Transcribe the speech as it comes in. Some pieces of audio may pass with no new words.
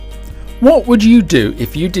What would you do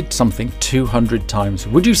if you did something 200 times?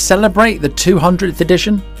 Would you celebrate the 200th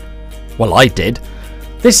edition? Well, I did.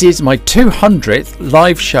 This is my 200th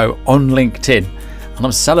live show on LinkedIn, and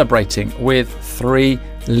I'm celebrating with 3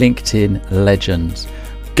 LinkedIn legends: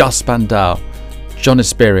 Gus Bandau, John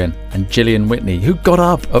Espirian, and Gillian Whitney, who got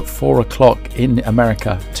up at 4 o'clock in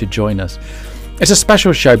America to join us. It's a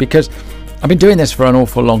special show because I've been doing this for an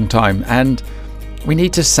awful long time, and we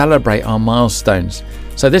need to celebrate our milestones.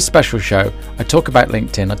 So this special show, I talk about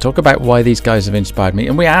LinkedIn, I talk about why these guys have inspired me,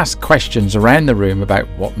 and we ask questions around the room about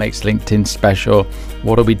what makes LinkedIn special,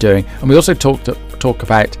 what are we doing, and we also talk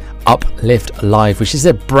about Uplift Live, which is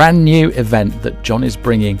a brand new event that John is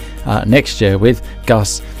bringing next year with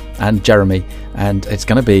Gus and Jeremy, and it's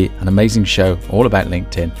going to be an amazing show all about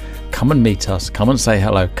LinkedIn. Come and meet us, come and say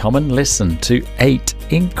hello, come and listen to 8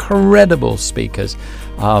 incredible speakers.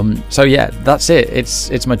 So yeah, that's it.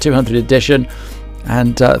 It's my 200th edition.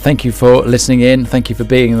 And thank you for listening in. Thank you for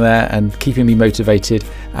being there and keeping me motivated.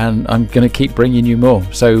 And I'm going to keep bringing you more.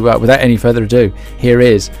 So without any further ado, here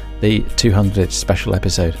is the 200th special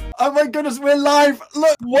episode. Oh my goodness, we're live.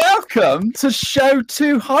 Look, welcome to show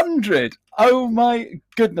 200. Oh my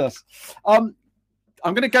goodness. I'm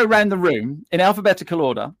going to go around the room in alphabetical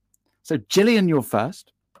order. So Gillian, you're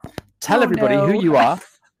first. Tell everybody who you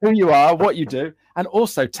are, what you do, and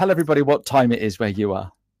also tell everybody what time it is where you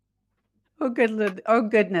are. Oh, good. Oh,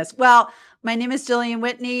 goodness. Well, my name is Gillian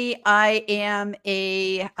Whitney. I am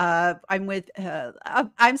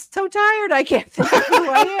I'm so tired. I can't think of who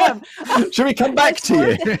I am. Should we come back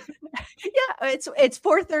to you? Yeah, it's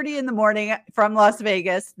 4:30 in the morning from Las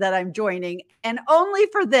Vegas that I'm joining. And only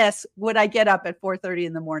for this would I get up at 4:30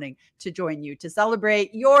 in the morning to join you to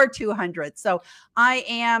celebrate your 200th. So I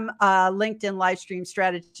am a LinkedIn live stream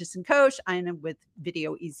strategist and coach. I am with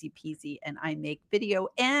Video Easy Peasy, and I make video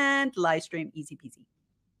and live stream easy peasy.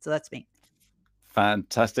 So that's me.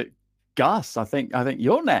 Fantastic. Gus, I think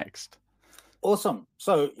you're next. Awesome.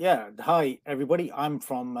 So yeah, hi everybody. I'm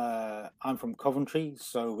from Coventry,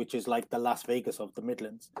 which is like the Las Vegas of the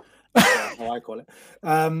Midlands, how I call it.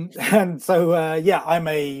 And so yeah, I'm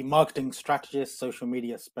a marketing strategist, social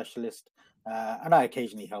media specialist, and I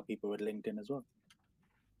occasionally help people with LinkedIn as well.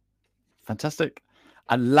 Fantastic.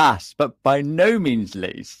 And last, but by no means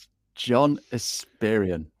least, John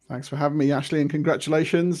Espirian. Thanks for having me, Ashley, and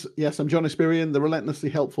congratulations. Yes, I'm John Espirian, the relentlessly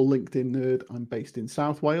helpful LinkedIn nerd. I'm based in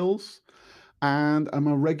South Wales, and I'm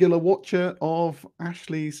a regular watcher of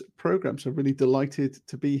Ashley's program. So really delighted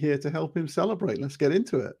to be here to help him celebrate. Let's get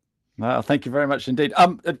into it. Well, thank you very much indeed.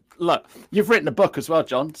 Look, you've written a book as well,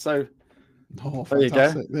 John. So there you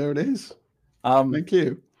go. There it is. Thank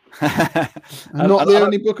you. And not the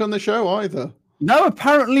only book on the show either. No,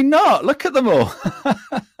 apparently not. Look at them all.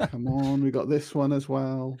 Come on, we got this one as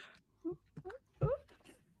well.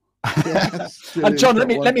 Yes, and John,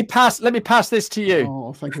 let me pass this to you.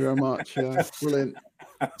 Oh, thank you very much. Yeah, brilliant.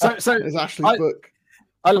 So it's Ashley's book.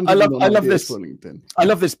 I love this. I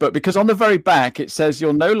love this book because on the very back it says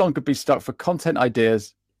you'll no longer be stuck for content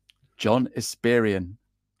ideas. John Espirian.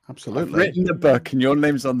 Absolutely. I've written the book and your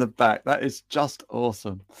name's on the back. That is just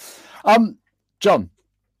awesome. John,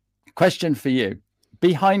 question for you.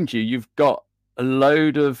 Behind you, you've got a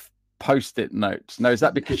load of Post-it notes. Now, is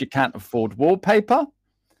that because you can't afford wallpaper?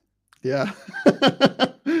 Yeah.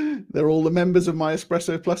 They're all the members of my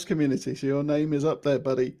Espresso Plus community. So your name is up there,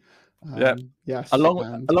 buddy. Yeah. Yes.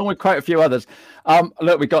 Along with quite a few others.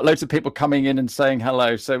 Look, we've got loads of people coming in and saying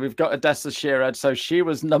hello. So we've got Odessa Shearad. So she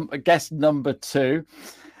was guest number 2.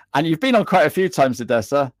 And you've been on quite a few times,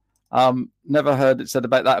 Odessa. Never heard it said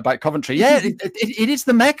about Coventry. Yeah, it is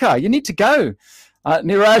the Mecca. You need to go.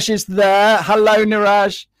 Niraj is there. Hello,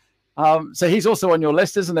 Niraj. So he's also on your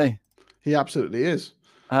list, isn't he? He absolutely is.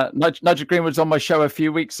 Nigel Greenwood's on my show a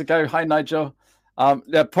few weeks ago. Hi, Nigel.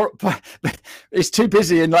 He's too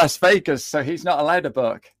busy in Las Vegas, so he's not allowed a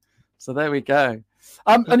book. So there we go.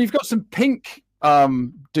 And you've got some pink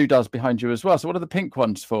doodads behind you as well. So what are the pink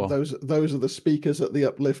ones for? Those are the speakers at the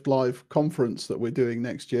Uplift Live conference that we're doing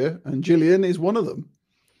next year, and Gillian is one of them.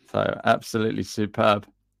 So absolutely superb.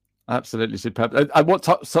 Absolutely superb. At what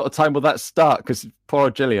sort of time will that start? Because poor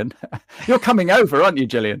Gillian, you're coming over, aren't you,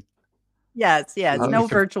 Gillian? Yes. No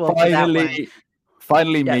virtual.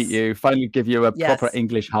 Finally meet you. Finally give you a proper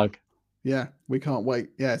English hug. Yeah, we can't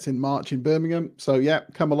wait. Yeah, it's in March in Birmingham. So yeah,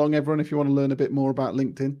 come along, everyone, if you want to learn a bit more about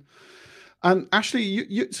LinkedIn. And Ashley,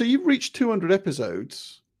 you've reached 200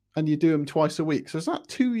 episodes, and you do them twice a week. So is that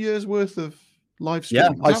 2 years worth of live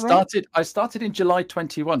streaming? Yeah, I started in July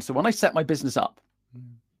 21. So when I set my business up,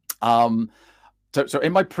 so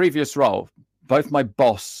in my previous role, both my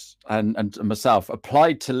boss and myself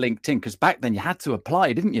applied to LinkedIn, because back then you had to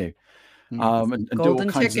apply, didn't you? and do all Golden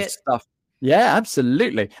kinds ticket. of stuff. Yeah,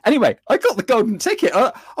 absolutely. Anyway, I got the golden ticket.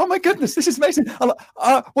 Oh my goodness, this is amazing. I'm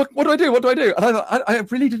like, what do I do? What do I do? And I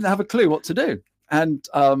really didn't have a clue what to do. And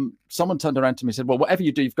someone turned around to me and said, well, whatever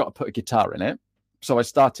you do, you've got to put a guitar in it. So I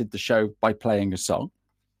started the show by playing a song.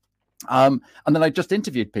 And then I just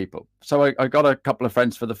interviewed people. So I got a couple of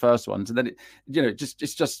friends for the first ones. And then, it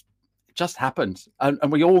just happened.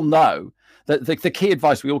 And we all know that the key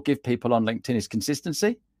advice we all give people on LinkedIn is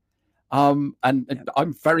consistency. And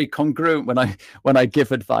I'm very congruent when I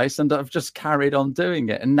give advice, and I've just carried on doing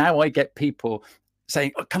it. And now I get people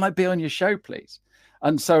saying, can I be on your show, please?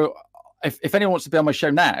 And so if anyone wants to be on my show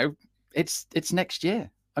now, it's next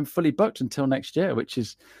year. I'm fully booked until next year, which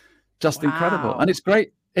is just incredible. And it's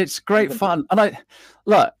great. It's great fun. And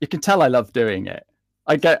you can tell I love doing it.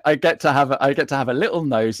 I get to have a little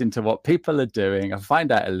nose into what people are doing. I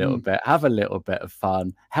find out a little bit, have a little bit of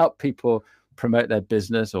fun, help people promote their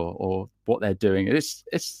business or what they're doing.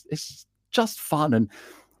 It's just fun. And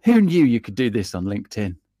who knew you could do this on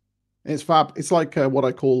LinkedIn? It's fab. It's like what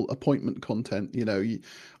I call appointment content.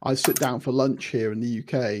 I sit down for lunch here in the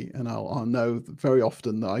UK, and I'll know very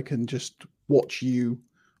often that I can just watch you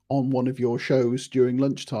on one of your shows during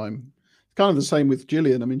lunchtime. It's kind of the same with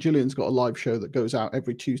Gillian. I mean, Gillian's got a live show that goes out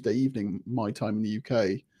every Tuesday evening, my time in the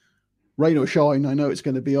UK. Rain or shine, I know it's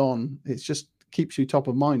going to be on. It's just keeps you top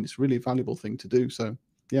of mind. It's a really valuable thing to do. So,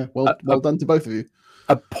 yeah, well done to both of you.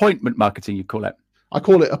 Appointment marketing, you call it? I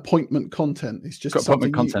call it appointment content. It's just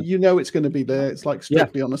something content. You know it's going to be there. It's like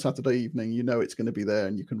Strictly on a Saturday evening. You know it's going to be there,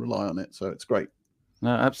 and you can rely on it. So it's great.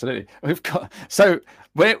 No, absolutely.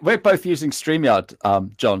 We're both using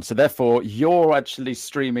StreamYard, John. So therefore, you're actually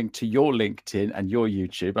streaming to your LinkedIn and your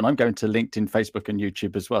YouTube, and I'm going to LinkedIn, Facebook, and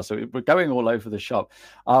YouTube as well. So we're going all over the shop.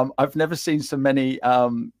 I've never seen so many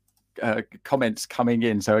comments coming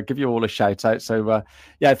in, so I'll give you all a shout out. So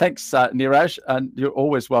thanks, Niraj, and you're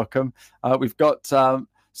always welcome. We've got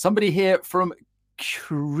somebody here from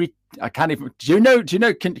I can't even. Do you know?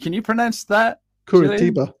 Can you pronounce that?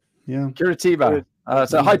 Curitiba. Yeah, Curitiba.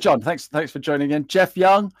 So hi, John. Thanks for joining in. Jeff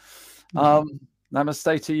Young.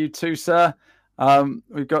 Namaste to you too, sir.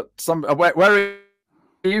 We've got some. Where are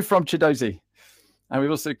you from, Chidozi? And we've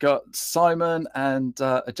also got Simon and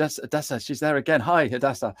Adessa. She's there again. Hi,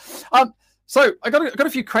 Adessa. So I got a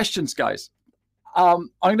few questions, guys. I'm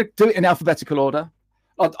going to do it in alphabetical order.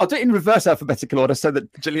 I'll do it in reverse alphabetical order so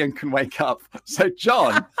that Gillian can wake up. So,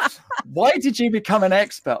 John, why did you become an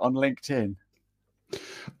expert on LinkedIn?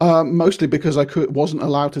 Mostly because I wasn't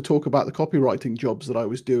allowed to talk about the copywriting jobs that I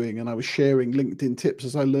was doing, and I was sharing LinkedIn tips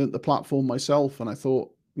as I learned the platform myself. And I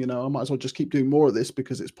thought, I might as well just keep doing more of this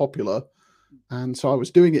because it's popular. And so I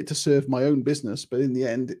was doing it to serve my own business, but in the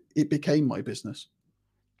end, it became my business.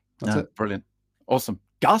 That's it. Brilliant. Awesome.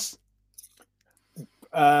 Gus?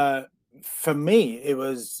 For me, it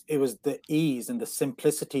was the ease and the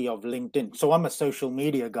simplicity of LinkedIn. So I'm a social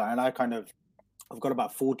media guy, and I've got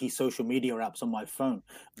about 40 social media apps on my phone,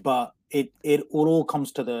 but it all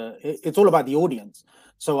comes to it's all about the audience.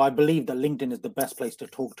 So I believe that LinkedIn is the best place to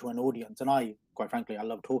talk to an audience. And quite frankly, I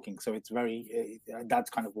love talking. So that's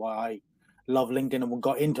kind of why I love LinkedIn and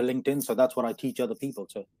got into LinkedIn. So that's what I teach other people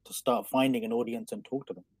to start finding an audience and talk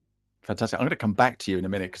to them. Fantastic. I'm going to come back to you in a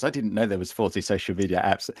minute because I didn't know there was 40 social media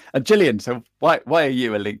apps. And Gillian, so why are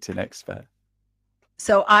you a LinkedIn expert?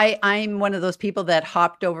 So I'm one of those people that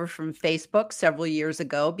hopped over from Facebook several years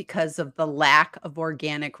ago because of the lack of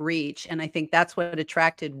organic reach. And I think that's what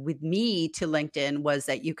attracted with me to LinkedIn was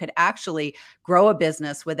that you could actually grow a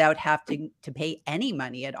business without having to pay any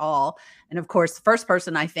money at all. And of course, the first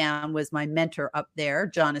person I found was my mentor up there,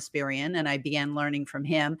 John Espirian, and I began learning from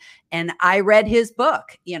him. And I read his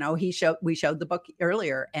book. We showed the book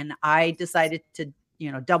earlier, and I decided to,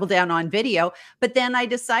 double down on video. But then I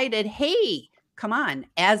decided, hey, come on,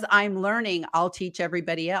 as I'm learning, I'll teach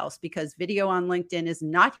everybody else because video on LinkedIn is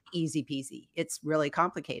not easy peasy. It's really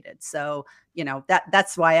complicated. So,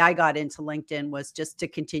 that's why I got into LinkedIn, was just to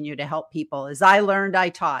continue to help people. As I learned, I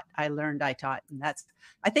taught. And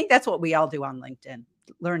I think that's what we all do on LinkedIn,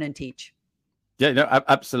 learn and teach. Yeah, no,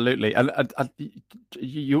 absolutely. And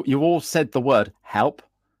you all said the word help.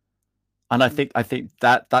 And I think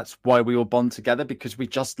that's why we all bond together, because we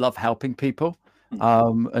just love helping people.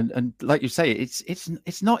 And like you say,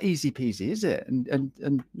 it's not easy peasy, is it?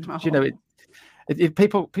 And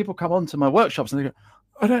people come on to my workshops and they go,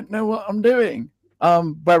 I don't know what I'm doing.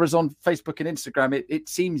 Whereas on Facebook and Instagram, it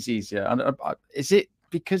seems easier. And is it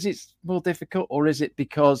because it's more difficult, or is it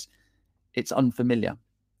because it's unfamiliar?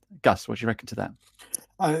 Gus, what do you reckon to that?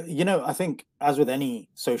 I think as with any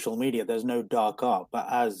social media, there's no dark art. But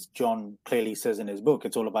as John clearly says in his book,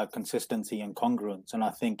 it's all about consistency and congruence. And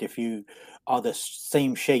I think if you are the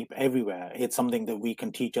same shape everywhere, it's something that we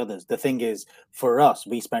can teach others. The thing is, for us,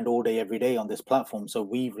 we spend all day, every day on this platform. So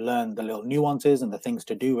we've learned the little nuances and the things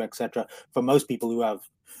to do, etc. For most people who have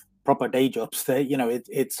proper day jobs,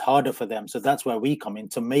 it's harder for them. So that's where we come in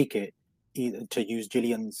to make it, to use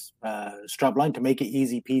Gillian's strapline, to make it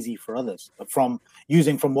easy peasy for others, from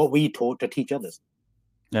what we taught to teach others.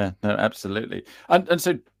 Yeah, no, absolutely. And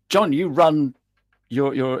so, John, you run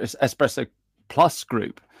your Espresso Plus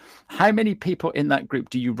group. How many people in that group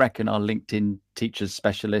do you reckon are LinkedIn teachers,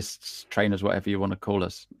 specialists, trainers, whatever you want to call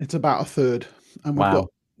us? It's about a third, and we've got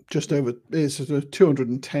just over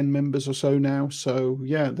 210 members or so now. So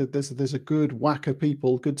yeah, there's a good whack of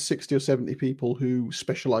people, good 60 or 70 people who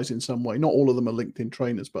specialize in some way. Not all of them are LinkedIn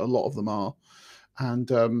trainers, but a lot of them are. And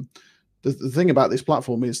the thing about this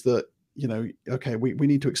platform is that, okay, we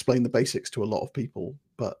need to explain the basics to a lot of people,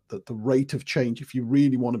 but the rate of change, if you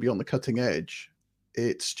really want to be on the cutting edge,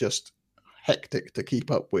 it's just hectic to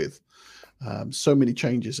keep up with. So many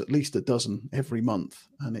changes, at least a dozen every month,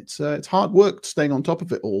 and it's hard work staying on top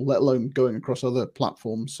of it all, let alone going across other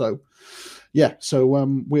platforms. So yeah,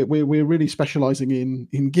 we're really specializing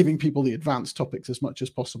in giving people the advanced topics as much as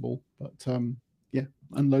possible, but yeah,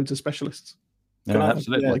 and loads of specialists. Yeah,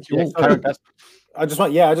 absolutely. Like you all. I just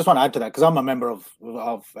want to add to that, because I'm a member of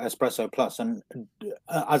Espresso Plus, and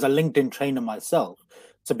as a LinkedIn trainer myself,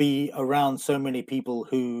 to be around so many people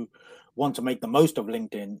who want to make the most of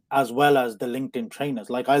LinkedIn, as well as the LinkedIn trainers.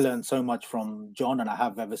 Like, I learned so much from John, and I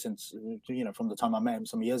have ever since, from the time I met him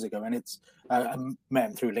some years ago, and I met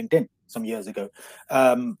him through LinkedIn some years ago.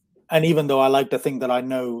 And even though I like to think that I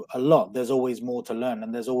know a lot, there's always more to learn,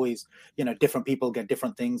 and there's always, different people get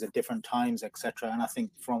different things at different times, etc. And I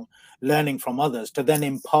think from learning from others to then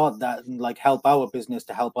impart that and like help our business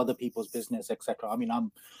to help other people's business, etc. I mean,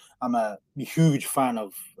 I'm a huge fan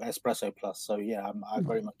of Espresso Plus, so yeah, I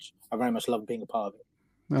very much love being a part of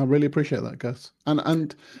it. I really appreciate that, Gus.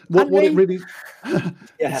 And what it really yeah.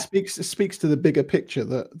 it speaks to the bigger picture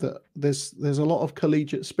that there's a lot of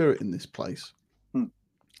collegiate spirit in this place.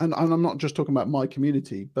 And I'm not just talking about my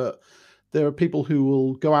community, but there are people who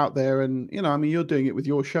will go out there and, you're doing it with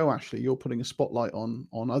your show, Ashley. You're putting a spotlight on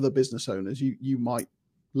other business owners. You might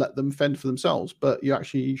let them fend for themselves, but you're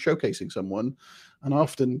actually showcasing someone. And I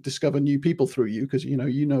often discover new people through you because,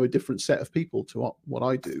 you know a different set of people to what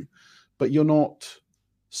I do. But you're not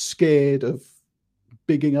scared of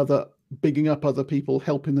bigging up other people,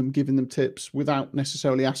 helping them, giving them tips without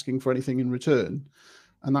necessarily asking for anything in return.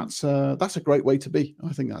 And that's a great way to be.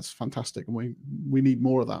 I think that's fantastic, and we need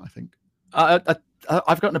more of that, I think.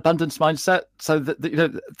 I've got an abundance mindset, so that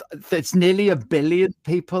there's nearly 1 billion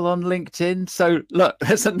people on LinkedIn. So look,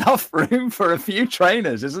 there's enough room for a few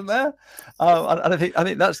trainers, isn't there? And I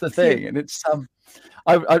think that's the thing. And it's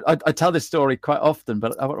I tell this story quite often,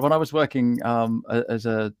 but when I was working as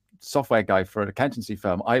a software guy for an accountancy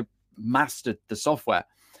firm, I mastered the software,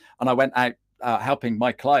 and I went out helping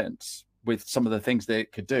my clients with some of the things they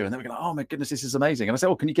could do. And they were going, oh my goodness, this is amazing. And I said,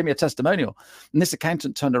 well, can you give me a testimonial? And this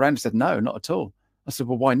accountant turned around and said, no, not at all. I said,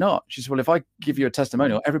 well, why not? She said, well, if I give you a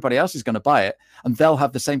testimonial, everybody else is going to buy it and they'll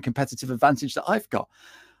have the same competitive advantage that I've got.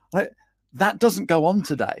 That doesn't go on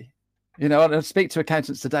today. And I speak to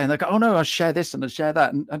accountants today and they go, oh no, I'll share this and I'll share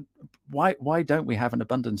that. And why don't we have an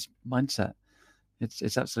abundance mindset?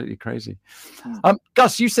 It's absolutely crazy.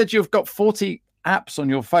 Gus, you said you've got 40 apps on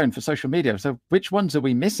your phone for social media. So which ones are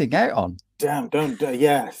we missing out on? Damn,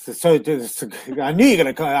 yeah. So I knew you're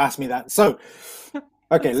going to ask me that. So,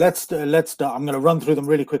 okay, let's start. I'm going to run through them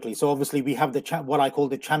really quickly. So obviously we have what I call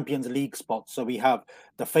the Champions League spots. So we have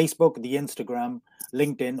the Facebook, the Instagram,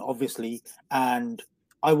 LinkedIn, obviously, and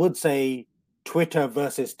I would say Twitter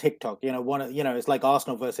versus TikTok. It's like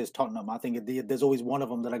Arsenal versus Tottenham. I think there's always one of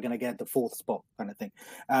them that are going to get the fourth spot, kind of thing.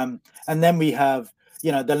 And then we have,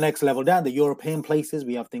 the next level down, the European places.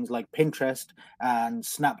 We have things like Pinterest and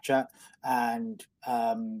Snapchat and,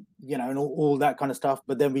 and all that kind of stuff.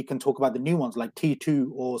 But then we can talk about the new ones like T2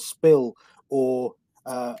 or Spill or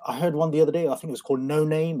I heard one the other day, I think it was called No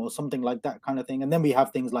Name or something like that kind of thing. And then we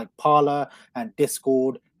have things like Parler and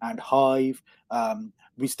Discord and Hive.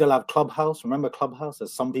 We still have Clubhouse. Remember Clubhouse?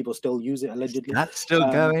 As some people still use it allegedly. That's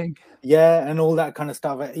still going. Yeah, and all that kind of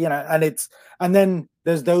stuff. And then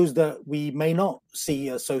there's those that we may not see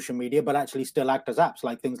as social media, but actually still act as apps,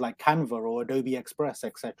 like things like Canva or Adobe Express,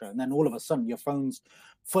 etc. And then all of a sudden, your phone's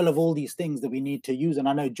full of all these things that we need to use. And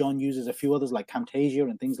I know John uses a few others like Camtasia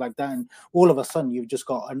and things like that. And all of a sudden, you've just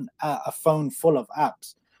got a phone full of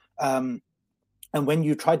apps. And when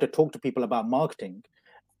you try to talk to people about marketing,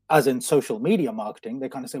 as in social media marketing, they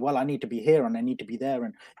kind of say, well, I need to be here and I need to be there.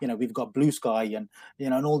 And, we've got Blue Sky and,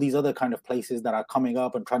 and all these other kind of places that are coming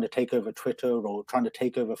up and trying to take over Twitter or trying to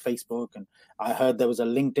take over Facebook. And I heard there was a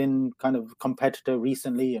LinkedIn kind of competitor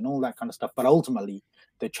recently and all that kind of stuff. But ultimately,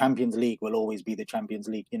 the Champions League will always be the Champions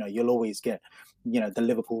League. You'll always get, the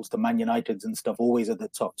Liverpools, the Man Uniteds and stuff always at the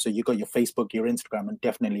top. So you got your Facebook, your Instagram, and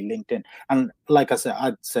definitely LinkedIn. And like I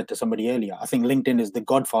said to somebody earlier, I think LinkedIn is the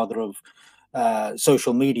godfather of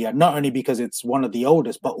social media, not only because it's one of the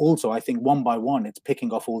oldest, but also I think one by one it's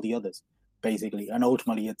picking off all the others, basically. And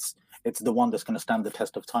ultimately it's the one that's going to stand the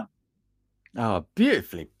test of time. Oh,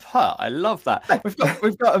 beautifully put. I love that.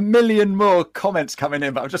 We've got a million more comments coming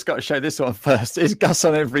in, but I've just got to show this one first. Is Gus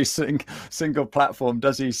on every single platform?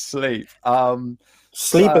 Does he sleep?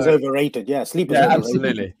 Sleep is overrated. Yeah, sleep is overrated.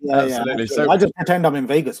 Absolutely. Yeah, absolutely. So I just pretend I'm in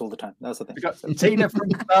Vegas all the time. That's the thing. We've got Tina from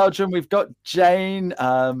Belgium. We've got Jane,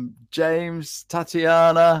 James,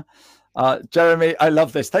 Tatiana, Jeremy. I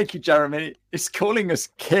love this. Thank you, Jeremy. He's calling us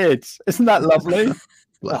kids. Isn't that lovely?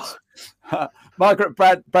 Margaret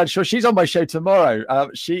Bradshaw, she's on my show tomorrow.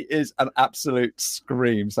 She is an absolute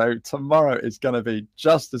scream. So tomorrow is going to be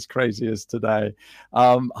just as crazy as today.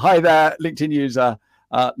 Hi there, LinkedIn user.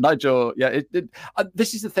 Nigel,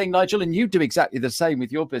 this is the thing, Nigel, and you do exactly the same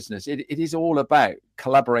with your business. It is all about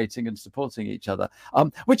collaborating and supporting each other,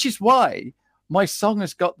 which is why my song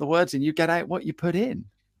has got the words in, you get out what you put in,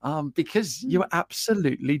 because you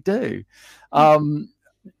absolutely do.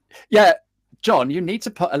 John, you need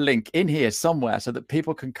to put a link in here somewhere so that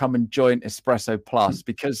people can come and join Espresso Plus,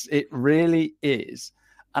 because it really is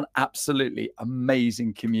an absolutely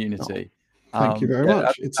amazing community. Thank you very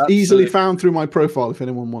much. It's easily found through my profile if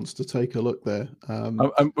anyone wants to take a look there.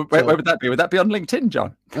 Where would that be? Would that be on LinkedIn,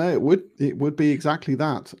 John? It would be exactly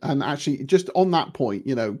that. And actually, just on that point,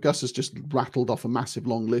 Gus has just rattled off a massive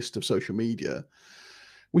long list of social media,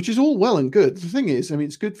 which is all well and good. The thing is,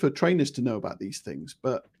 it's good for trainers to know about these things,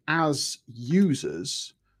 but as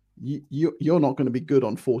users, you're not going to be good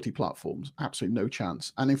on 40 platforms. Absolutely no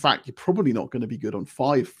chance. And in fact, you're probably not going to be good on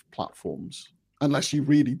 5 platforms unless you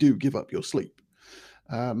really do give up your sleep.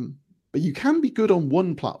 But you can be good on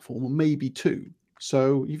 1 platform or maybe 2.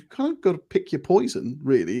 So you've kind of got to pick your poison,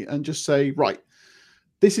 really, and just say, right,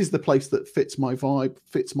 this is the place that fits my vibe,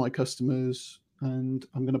 fits my customers, and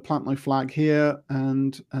I'm going to plant my flag here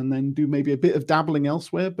and then do maybe a bit of dabbling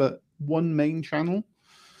elsewhere, but one main channel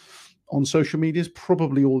on social media is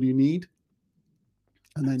probably all you need.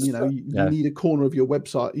 And then, you need a corner of your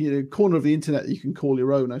website, corner of the internet that you can call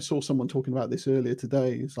your own. I saw someone talking about this earlier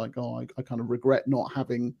today. It's like, I kind of regret not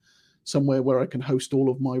having somewhere where I can host all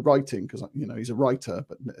of my writing, because, he's a writer,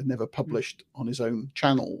 but never published on his own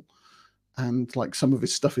channel. And like some of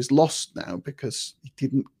his stuff is lost now because he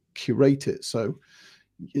didn't curate it. So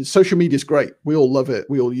social media is great. We all love it.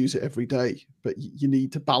 We all use it every day, but you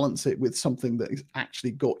need to balance it with something that has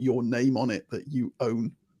actually got your name on it that you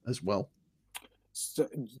own as well. So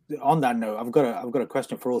on that note, I've got a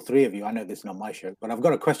question for all 3 of you. I know this is not my show, but I've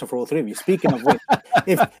got a question for all 3 of you. Speaking of which,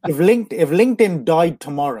 if LinkedIn died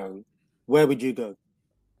tomorrow, where would you go?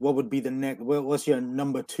 What would be the next? What's your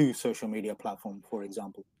number 2 social media platform, for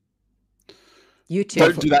example? YouTube.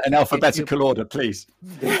 Don't do that in alphabetical order, please.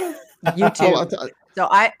 YouTube. So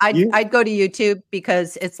I'd go to YouTube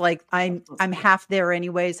because it's like I'm half there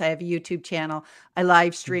anyways. I have a YouTube channel. I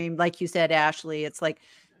live stream, like you said, Ashley. It's like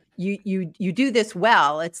you do this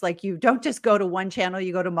well. It's like you don't just go to one channel,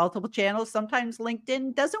 you go to multiple channels. Sometimes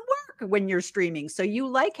LinkedIn doesn't work when you're streaming. So you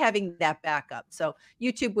like having that backup. So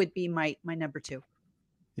YouTube would be my number 2.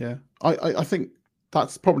 Yeah. I think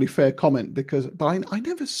that's probably fair comment, but I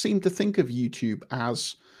never seem to think of YouTube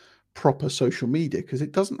as proper social media, because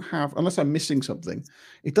it doesn't have, unless I'm missing something,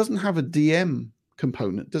 it doesn't have a DM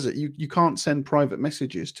component, does it? You can't send private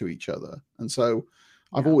messages to each other. And so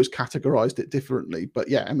I've always categorized it differently, but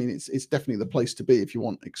it's definitely the place to be if you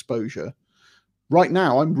want exposure. Right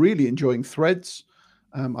now, I'm really enjoying Threads.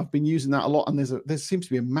 I've been using that a lot, and there seems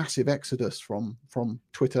to be a massive exodus from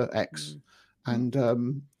Twitter X, and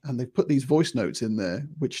they've put these voice notes in there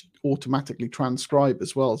which automatically transcribe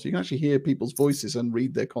as well, so you can actually hear people's voices and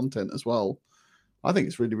read their content as well. I think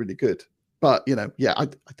it's really, really good. But I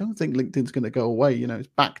don't think LinkedIn's going to go away. It's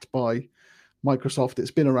backed by Microsoft.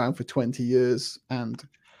 It's been around for 20 years, and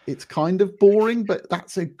it's kind of boring, but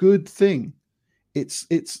that's a good thing. It's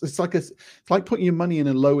like putting your money in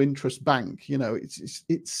a low interest bank.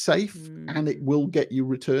 It's safe and it will get you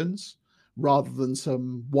returns, rather than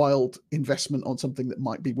some wild investment on something that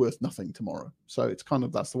might be worth nothing tomorrow. So it's kind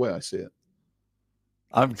of, that's the way I see it.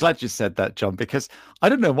 I'm glad you said that, John, because I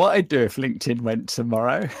don't know what I'd do if LinkedIn went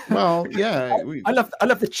tomorrow. Well, yeah, I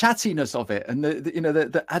love the chattiness of it, and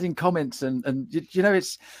the adding comments, and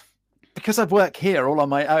it's because I work here all on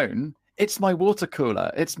my own. It's my water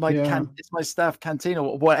cooler. It's my it's my staff canteen,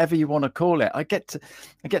 or whatever you want to call it. I get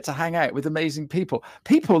to hang out with amazing people.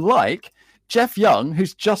 People like Jeff Young,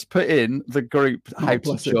 who's just put in the group how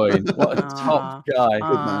to join. What a top guy!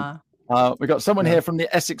 Good man. We've got someone here from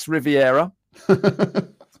the Essex Riviera,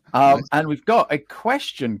 and we've got a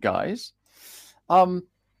question, guys.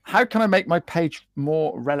 How can I make my page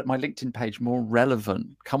more my LinkedIn page more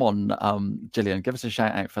relevant? Come on, Gillian, give us a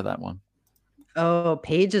shout out for that one. Oh,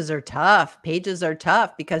 pages are tough. Pages are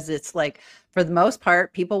tough because it's like, for the most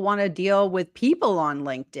part, people want to deal with people on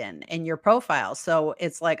LinkedIn and your profile. So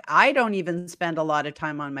it's like, I don't even spend a lot of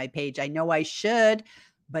time on my page. I know I should,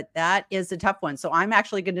 but that is a tough one. So I'm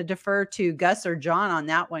actually going to defer to Gus or John on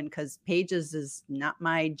that one, because pages is not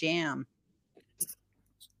my jam.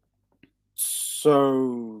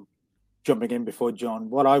 So jumping in before John,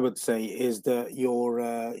 what I would say is that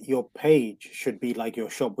your page should be like your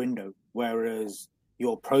shop window, whereas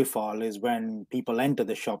your profile is when people enter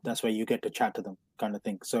the shop. That's where you get to chat to them, kind of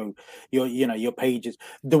thing. So your page is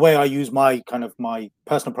the way I use my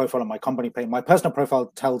personal profile and my company page. My personal profile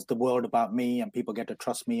tells the world about me, and people get to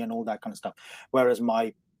trust me and all that kind of stuff. Whereas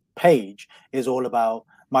my page is all about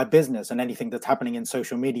my business and anything that's happening in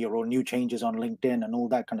social media or new changes on LinkedIn and all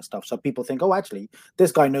that kind of stuff. So people think, oh, actually,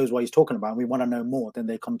 this guy knows what he's talking about, and we want to know more. Then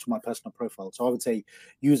they come to my personal profile. So I would say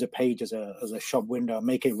use a page as a shop window,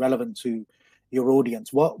 make it relevant to your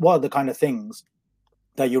audience. What are the kind of things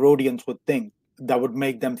that your audience would think that would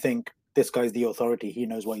make them think this guy's the authority, he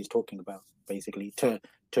knows what he's talking about, basically, to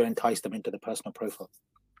entice them into the personal profile.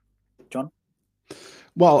 John?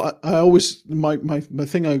 Well, I always my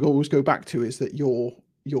thing I always go back to is that your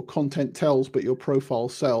content tells, but your profile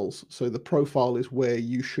sells. So the profile is where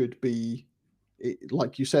you should be.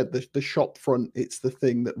 Like you said, the shop front, it's the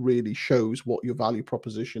thing that really shows what your value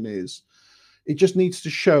proposition is. It just needs to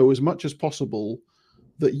show as much as possible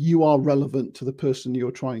that you are relevant to the person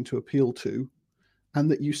you're trying to appeal to,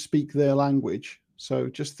 and that you speak their language. So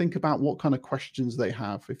just think about what kind of questions they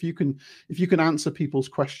have. If you can answer people's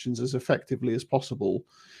questions as effectively as possible,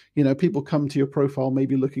 people come to your profile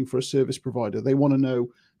maybe looking for a service provider. They want to know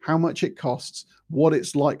how much it costs, what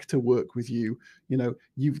it's like to work with you.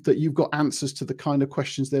 You've got answers to the kind of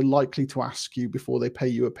questions they're likely to ask you before they pay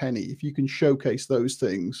you a penny. If you can showcase those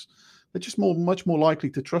things, they're just much more likely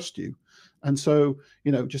to trust you. And so,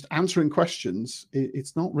 just answering questions,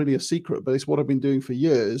 it's not really a secret, but it's what I've been doing for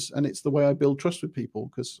years. And it's the way I build trust with people,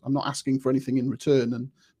 because I'm not asking for anything in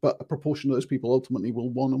return. But a proportion of those people ultimately will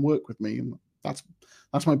want to work with me. And that's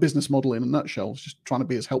my business model in a nutshell. It's just trying to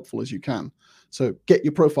be as helpful as you can. So get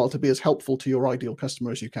your profile to be as helpful to your ideal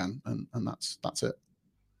customer as you can. And that's it.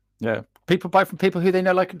 Yeah. People buy from people who they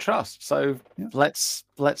know, like, and trust. So let's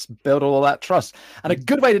build all that trust. And a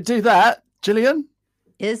good way to do that, Gillian,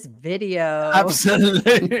 is video.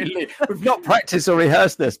 Absolutely. We've not practiced or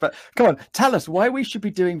rehearsed this, but come on, tell us why we should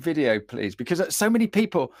be doing video, please. Because so many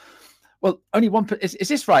people, well, only is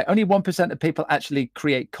this right? Only 1% of people actually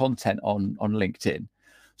create content on LinkedIn.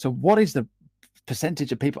 So what is the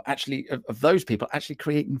percentage of people of those people actually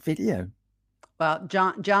creating video? Well,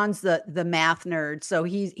 John's the math nerd, so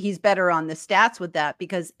he's better on the stats with that,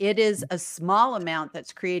 because it is a small amount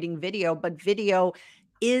that's creating video, but video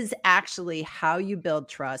is actually how you build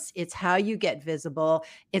trust. It's how you get visible.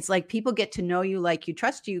 It's like people get to know you, like you,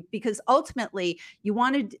 trust you, because ultimately you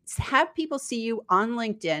want to have people see you on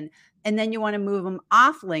LinkedIn, and then you want to move them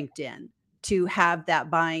off LinkedIn to have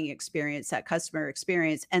that buying experience, that customer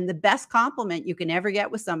experience. And the best compliment you can ever get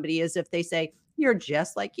with somebody is if they say, you're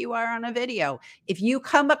just like you are on a video. If you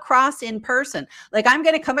come across in person, like I'm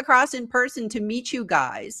going to come across in person to meet you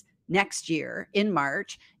guys next year in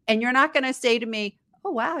March, and you're not going to say to me, oh,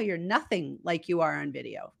 wow, you're nothing like you are on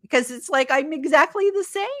video, because it's like I'm exactly the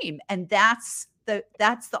same. And that's the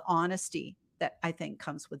honesty that I think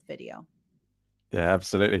comes with video. Yeah,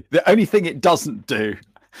 absolutely. The only thing it doesn't do,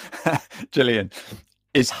 Gillian,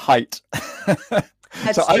 is height.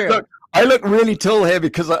 That's true. I look really tall here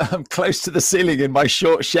because I'm close to the ceiling in my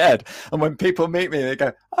short shed. And when people meet me, they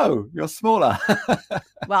go, oh, you're smaller.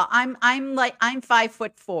 Well, I'm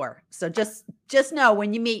 5'4". So just know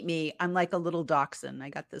when you meet me, I'm like a little dachshund. I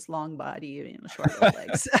got this long body and short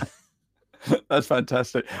legs. That's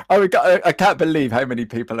fantastic. I can't believe how many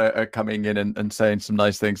people are coming in and saying some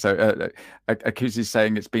nice things. So Akuzi's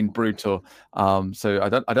saying it's been brutal. So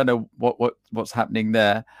I don't know what's happening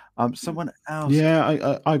there. Someone else.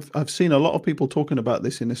 Yeah, I've seen a lot of people talking about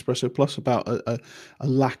this in Espresso Plus about a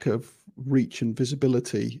lack of reach and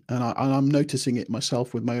visibility, and I'm noticing it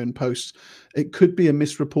myself with my own posts. It could be a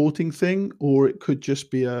misreporting thing, or it could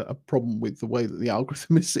just be a problem with the way that the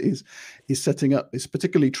algorithm is setting up. It's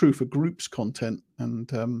particularly true for groups content,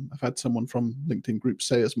 and I've had someone from LinkedIn groups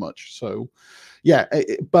say as much. So yeah,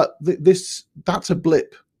 but that's a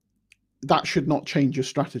blip. That should not change your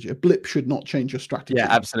strategy. A blip should not change your strategy. Yeah,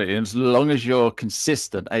 absolutely. And as long as you're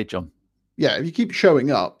consistent, John. Yeah, if you keep showing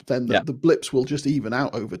up, then the blips will just even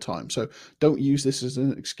out over time. So don't use this as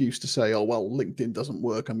an excuse to say, oh, well, LinkedIn doesn't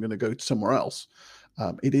work, I'm going to go somewhere else.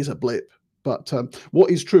 It is a blip. But what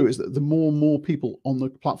is true is that the more and more people on the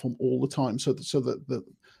platform all the time, so that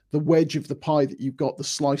the wedge of the pie that you've got, the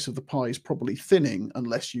slice of the pie is probably thinning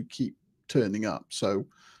unless you keep turning up. So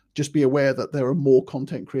just be aware that there are more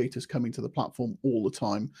content creators coming to the platform all the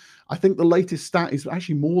time. I think the latest stat is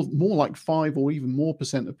actually more like 5 or even more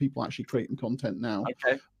 % of people actually creating content now.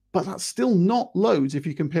 Okay. But that's still not loads if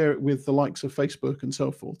you compare it with the likes of Facebook and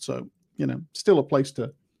so forth. So, still a place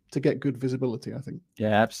to get good visibility, I think.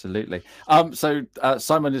 Yeah, absolutely. So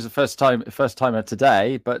Simon is a first timer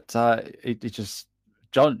today, but he just,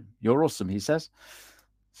 John, you're awesome, he says.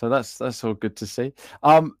 So that's all good to see.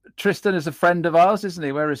 Tristan is a friend of ours, isn't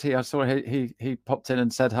he? Where is he? I saw he popped in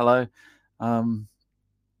and said hello. And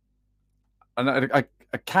I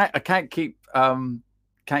can't keep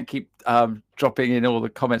dropping in all the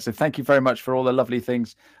comments. So thank you very much for all the lovely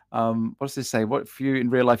things. What does this say? What if you in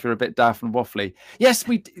real life you're a bit daft and waffly? Yes,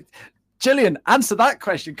 we. Gillian, answer that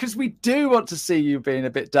question, because we do want to see you being a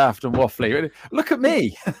bit daft and waffly. Look at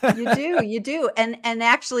me. You do. And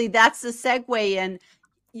actually, that's the segue in.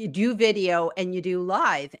 You do video and you do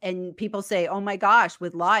live, and people say, oh my gosh,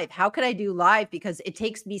 with live, how could I do live? Because it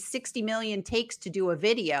takes me 60 million takes to do a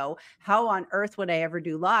video. How on earth would I ever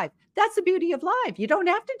do live? That's the beauty of live. You don't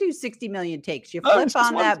have to do 60 million takes. You flip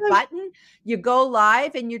on that button, you go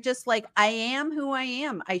live, and you're just like, I am who I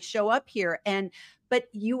am. I show up here. But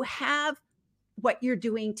you have what you're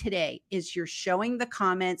doing today is you're showing the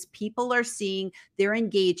comments. People are seeing, they're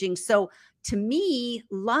engaging. So to me,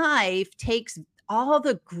 live takes all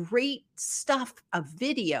the great stuff of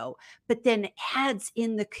video, but then adds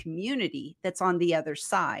in the community that's on the other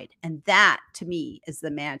side. And that to me is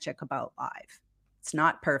the magic about live. It's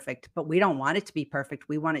not perfect, but we don't want it to be perfect.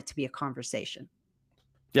 We want it to be a conversation.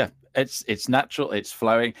 Yeah, it's natural, it's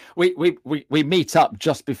flowing. We meet up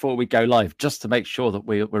just before we go live, just to make sure that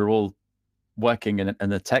we're all working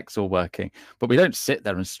and the tech's all working, but we don't sit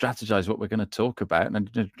there and strategize what we're going to talk about.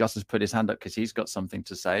 And Gus has put his hand up because he's got something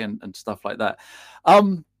to say and stuff like that.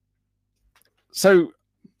 So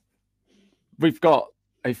we've got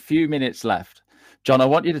a few minutes left. John, I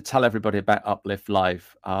want you to tell everybody about Uplift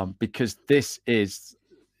Live, because this is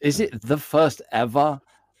it the first ever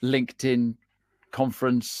LinkedIn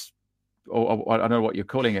conference, or I don't know what you're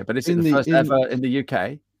calling it, but is it the first ever in the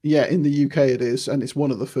UK? Yeah, in the UK it is, and it's one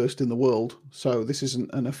of the first in the world. So this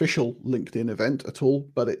isn't an official LinkedIn event at all,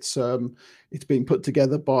 but it's being put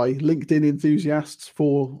together by LinkedIn enthusiasts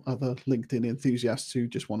for other LinkedIn enthusiasts who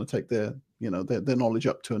just want to take their knowledge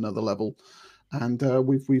up to another level. And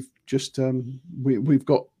we've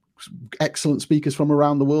got excellent speakers from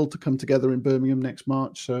around the world to come together in Birmingham next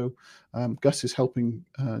March. So Gus is helping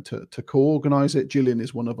to co-organize it. Gillian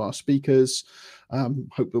is one of our speakers.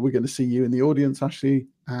 Hope that we're going to see you in the audience, Ashley,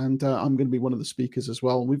 and I'm going to be one of the speakers as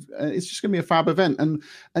well. It's just going to be a fab event, and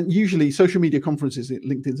usually social media conferences,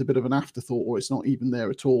 LinkedIn's a bit of an afterthought, or it's not even there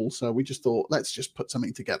at all. So we just thought, let's just put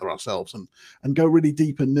something together ourselves and go really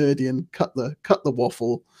deep and nerdy and cut the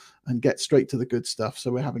waffle and get straight to the good stuff.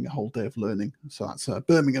 So we're having a whole day of learning. So that's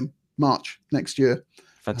Birmingham, March next year.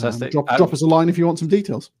 Fantastic. Drop us a line if you want some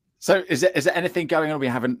details. So is there anything going on? Are we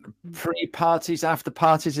having pre-parties, after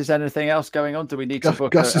parties? Is there anything else going on? Do we need to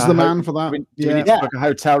book Gus is the man for that. Do we need to book a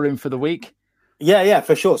hotel room for the week? Yeah,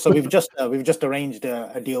 for sure. So we've just arranged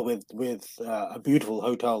a deal with a beautiful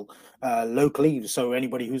hotel locally. So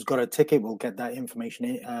anybody who's got a ticket will get that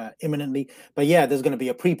information imminently. But yeah, there's going to be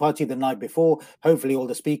a pre-party the night before. Hopefully, all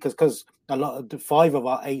the speakers, because 5 of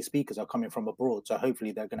our 8 speakers are coming from abroad, so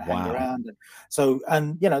hopefully they're going to hang around.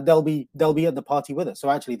 And they'll be at the party with us. So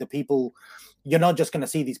actually, the people. You're not just going to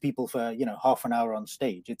see these people for half an hour on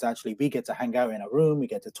stage. It's actually, we get to hang out in a room, we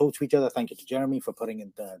get to talk to each other. Thank you to Jeremy for putting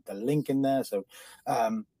in the link in there. So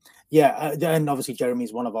and obviously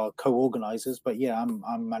Jeremy's one of our co-organizers, but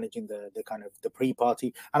I'm managing the kind of the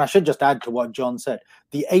pre-party. And I should just add to what John said,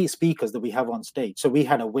 the 8 speakers that we have on stage. So we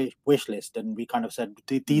had a wish list, and we kind of said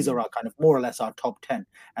these are our kind of more or less our top 10,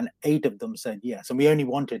 and 8 of them said yes, and we only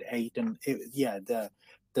wanted 8. And the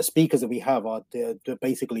speakers that we have are the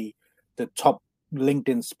basically the top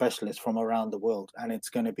LinkedIn specialists from around the world, and it's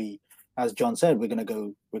going to be as John said, we're going to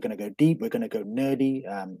go deep, we're going to go nerdy.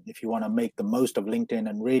 If you want to make the most of LinkedIn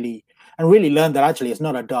and really learn that actually it's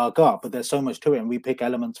not a dark art, but there's so much to it, and we pick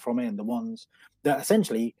elements from it, and the ones that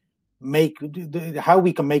essentially make how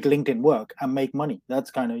we can make LinkedIn work and make money.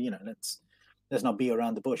 That's kind of, let's not be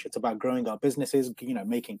around the bush. It's about growing our businesses,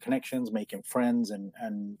 making connections, making friends, and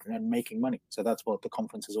making money. So that's what the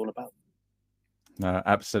conference is all about. No,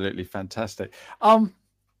 absolutely fantastic.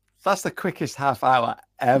 That's the quickest half hour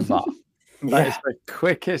ever. That is the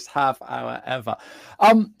quickest half hour ever.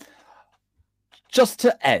 Just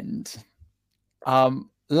to end,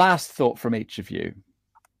 last thought from each of you.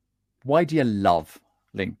 Why do you love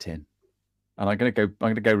LinkedIn? And I'm going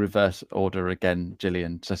to go reverse order again,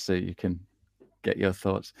 Gillian, just so you can get your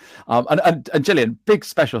thoughts. And Gillian, big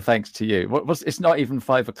special thanks to you. It's not even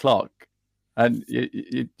 5 o'clock. And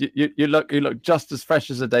you look just as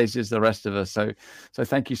fresh as a daisy as the rest of us. So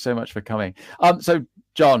thank you so much for coming. So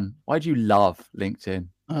John, why do you love LinkedIn?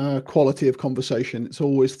 Quality of conversation. It's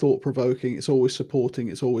always thought-provoking. It's always supporting.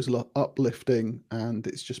 It's always uplifting, and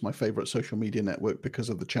it's just my favorite social media network because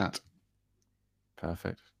of the chat.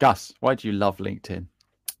 Perfect. Gus, why do you love LinkedIn?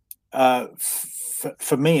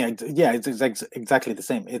 For me, it's exactly the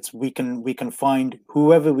same. It's we can find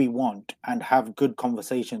whoever we want and have good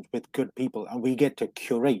conversations with good people, and we get to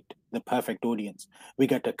curate the perfect audience. We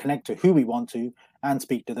get to connect to who we want to and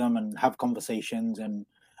speak to them and have conversations and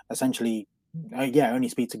essentially, only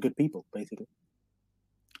speak to good people, basically.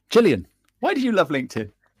 Gillian, why do you love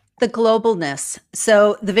LinkedIn? The globalness.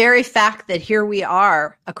 So the very fact that here we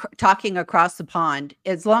are talking across the pond,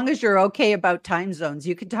 as long as you're okay about time zones,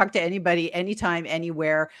 you can talk to anybody, anytime,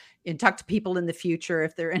 anywhere, and talk to people in the future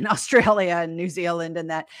if they're in Australia and New Zealand and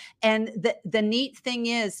that. And the neat thing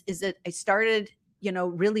is that I started,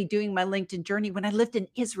 really doing my LinkedIn journey when I lived in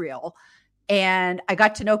Israel. And I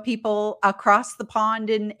got to know people across the pond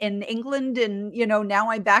in England. And,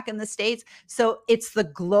 now I'm back in the States. So it's the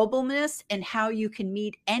globalness and how you can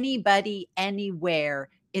meet anybody, anywhere.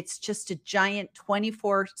 It's just a giant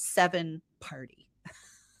 24/7 party.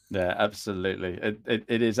 Yeah, absolutely.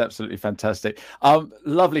 It is absolutely fantastic.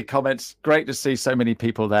 Lovely comments. Great to see so many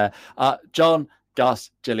people there. John,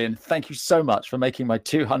 Gus, Gillian, thank you so much for making my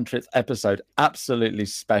 200th episode absolutely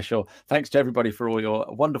special. Thanks to everybody for all your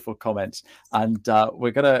wonderful comments. And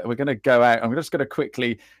we're gonna go out. I'm just gonna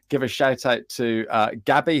quickly give a shout out to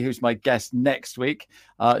Gabby, who's my guest next week.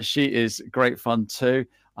 She is great fun too.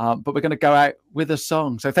 But we're gonna go out with a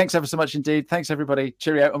song. So thanks ever so much indeed. Thanks everybody.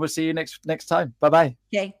 Cheerio, and we'll see you next time. Bye bye.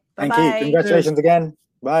 Okay. Thank you. Congratulations again.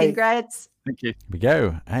 Bye. Congrats. Thank you. Here we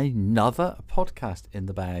go. Another podcast in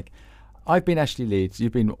the bag. I've been Ashley Leeds.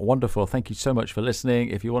 You've been wonderful. Thank you so much for listening.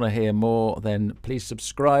 If you want to hear more, then please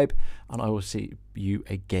subscribe, and I will see you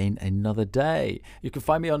again another day. You can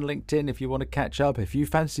find me on LinkedIn if you want to catch up. If you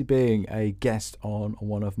fancy being a guest on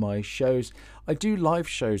one of my shows, I do live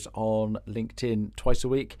shows on LinkedIn twice a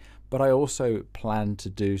week, but I also plan to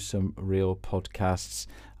do some real podcasts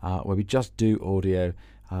where we just do audio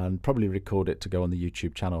and probably record it to go on the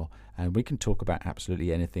YouTube channel. And we can talk about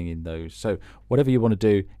absolutely anything in those. So whatever you want to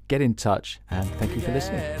do, get in touch. And thank you for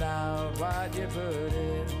listening. Never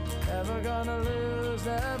gonna lose,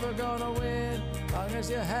 never gonna win. Long as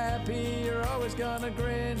you're happy, you're always gonna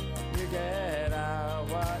grin. You get out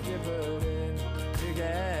what you put in. You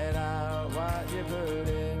get out what you put in.